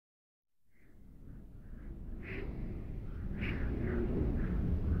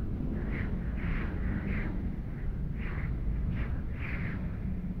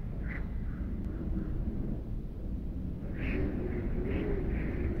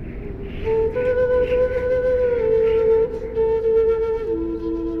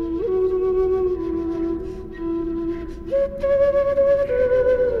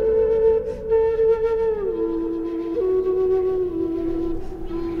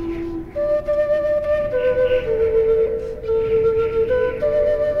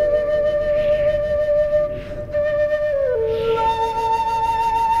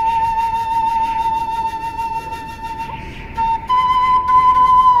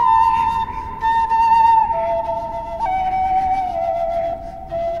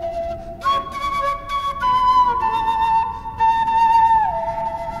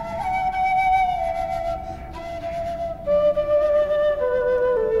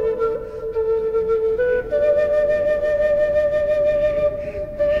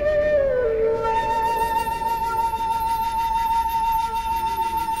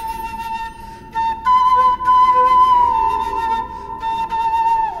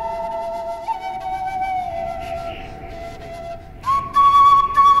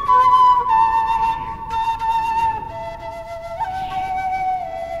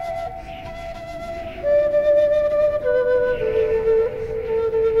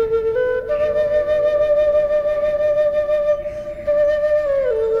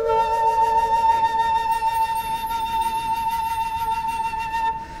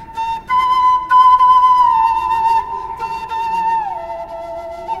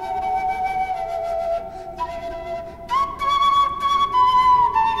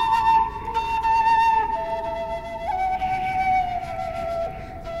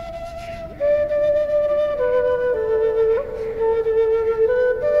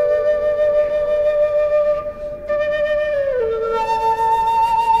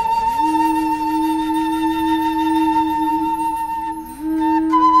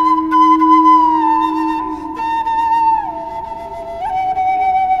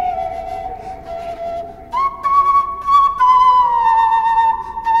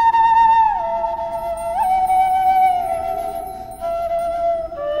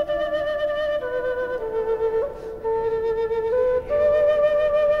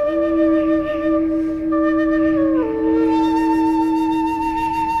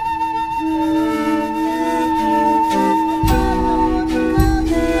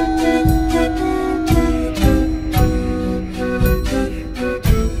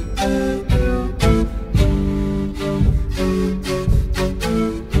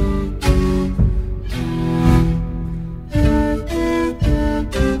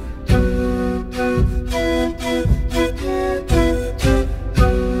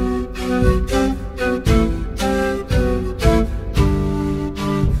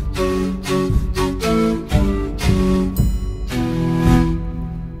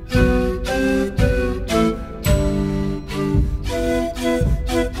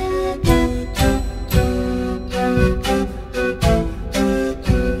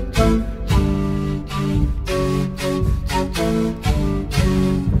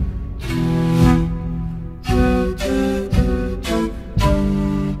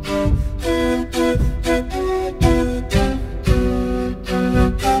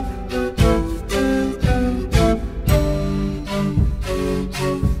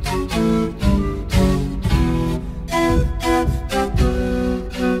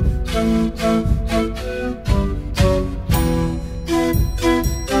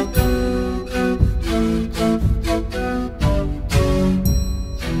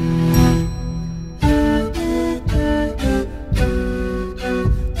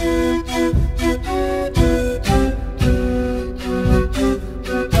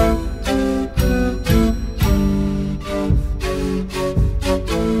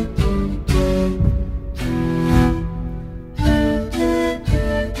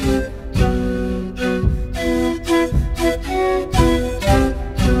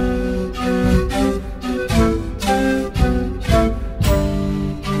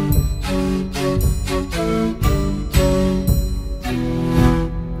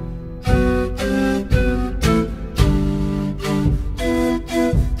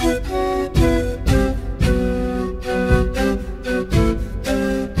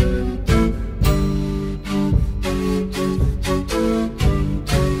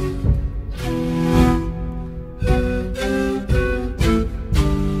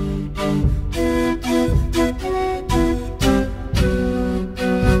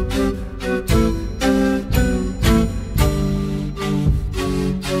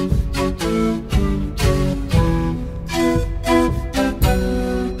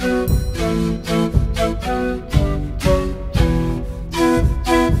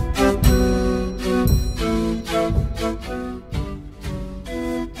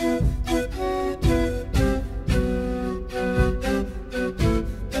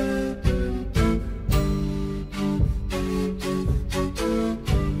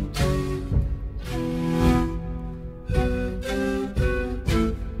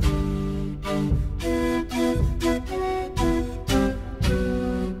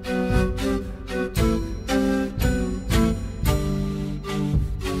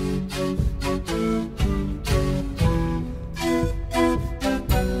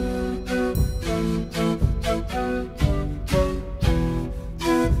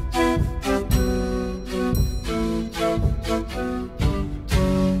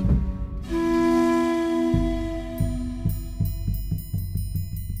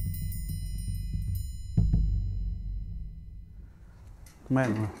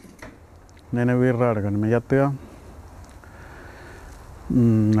Bueno, nene vi raro que me yatea.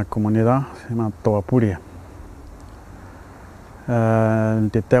 La comunidad se llama Toapuria. En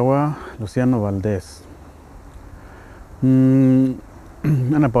Titewa, Luciano Valdés.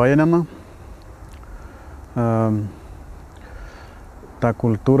 Ana payanana. Ta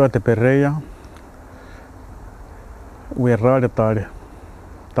cultura te perreya. Uerrare tare.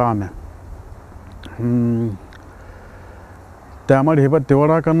 Tame. Te amari hipat te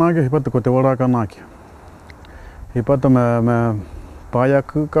wara kanaki, hipat ko te wara kanaki. Hipat me paya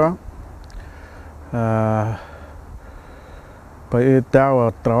kuka. Pa e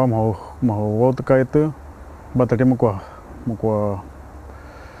tawa trawa mo woto kaitu. Batari mo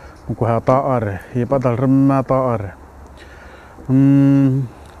hata are. Hipat al rena ta are.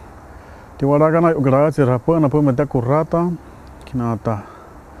 Te wara kanaki ugrasi rapa na po meta kurata. Kinata.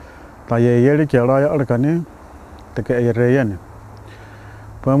 Ta yeyeri ki araya arkani. Te ke yeyeni.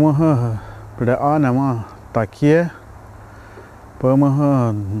 Pamo pada ana ma takie. Pamo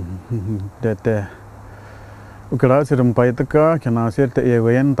dete ugrasi rempai teka kena sir te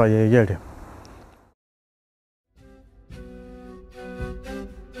yeyen ta yeyeri.